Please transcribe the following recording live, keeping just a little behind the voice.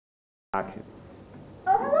Action.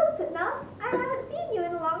 Oh, hello, Titna. I haven't seen you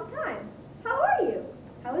in a long time. How are you?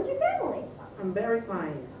 How is your family? I'm very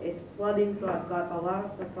fine. It's flooding, so I've got a lot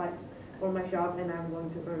of supplies for my shop, and I'm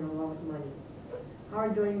going to earn a lot of money. How are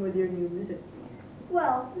you doing with your new music?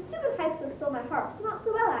 Well, the stupid hibiscus stole my harp. Not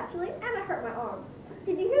so well, actually, and I hurt my arm.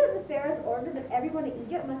 Did you hear that the pharaohs ordered that everyone in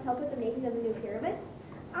Egypt must help with the making of the new pyramid?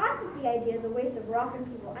 I think the idea is a waste of rock and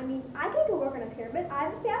people. I mean, I can't go work on a pyramid.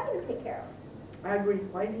 I have a family to take care of. I agree.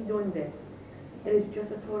 Why is he doing this? It is just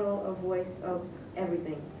a total of waste of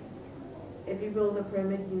everything. If you build a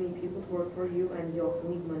pyramid, you need people to work for you, and you also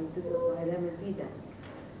need money to supply them and feed them.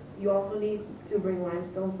 You also need to bring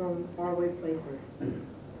limestone from faraway places.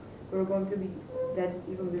 We're going to be dead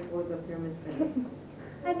even before the pyramid's finished.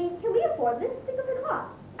 I mean, can we afford this? Think of the cost.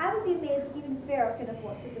 I would be amazed if even Pharaoh can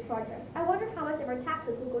afford such a project. I wonder how much of our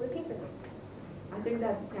taxes will go to pay for this. I think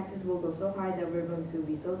that taxes will go so high that we're going to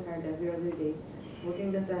be so tired every other day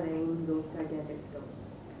working the sun and moving those gigantic stones.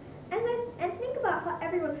 And think about how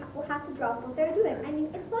everyone will have to drop what they're doing. I mean,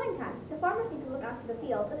 it's flooding time. The farmers need to look after the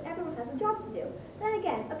fields, and everyone has a job to do. Then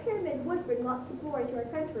again, a pyramid would bring lots of glory to our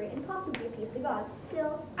country and possibly a peace to God.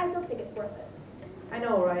 Still, I don't think it's worth it. I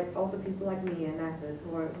know, right? Also, people like me and actors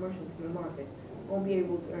who are merchants in the market won't be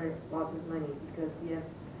able to earn lots of money because we have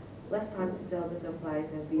less time to sell the supplies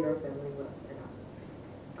and feed our family well enough.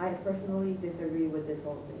 I personally disagree with this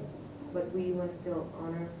whole thing, but we must still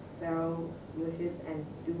honor Pharaoh's wishes and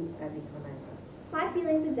do as he commands us. My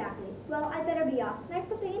feelings exactly. Well, I better be off. Nice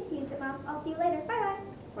to see you, Mom. I'll see you later. Bye-bye.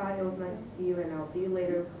 Bye, it was nice to see you, and I'll see you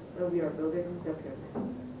later when we are building the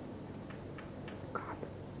pyramid.